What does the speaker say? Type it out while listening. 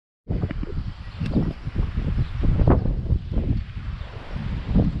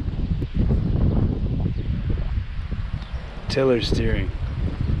tiller steering.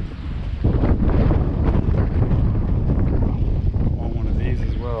 I want one of these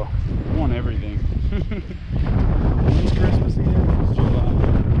as well. I want everything. When's Christmas again? It's July.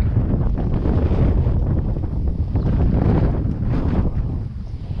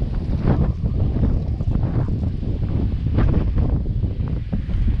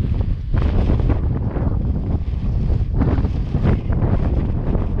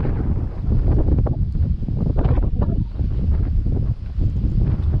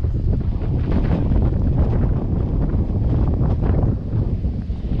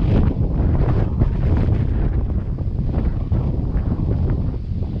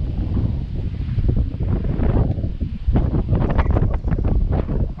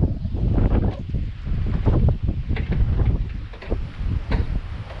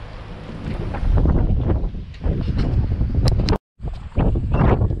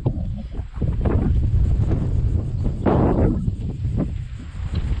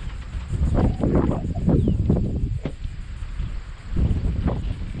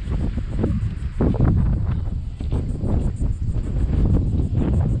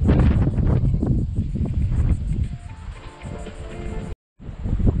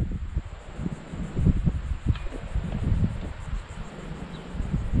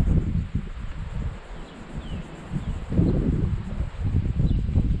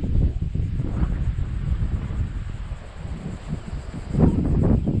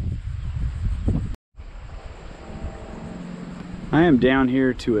 I am down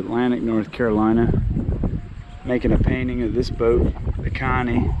here to Atlantic, North Carolina, making a painting of this boat, the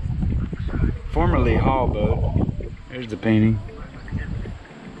Connie, formerly Hall boat. There's the painting.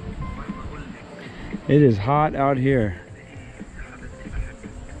 It is hot out here.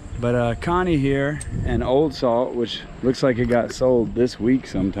 But Connie here and Old Salt, which looks like it got sold this week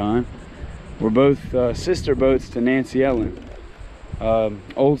sometime, were both sister boats to Nancy Ellen.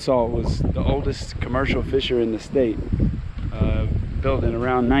 Old Salt was the oldest commercial fisher in the state. Built in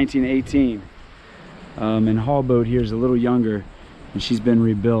around 1918, and Hall boat here is a little younger, and she's been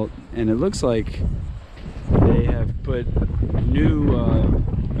rebuilt, and it looks like they have put new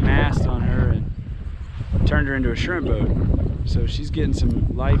mast on her and turned her into a shrimp boat, so she's getting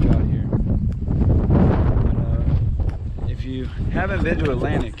some life out here. But, if you haven't been to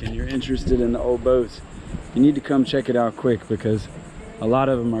Atlantic and you're interested in the old boats, you need to come check it out quick, because a lot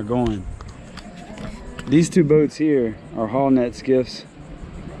of them are going. These two boats here are Hall net skiffs,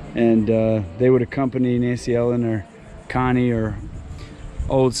 and they would accompany Nancy Ellen or Connie or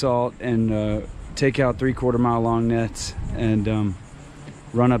Old Salt and take out 3/4 mile long nets and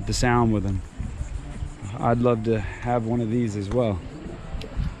run up the sound with them. I'd love to have one of these as well.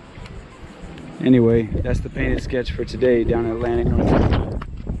 Anyway, that's the painted sketch for today down at Atlantic, North Carolina.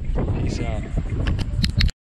 Peace out.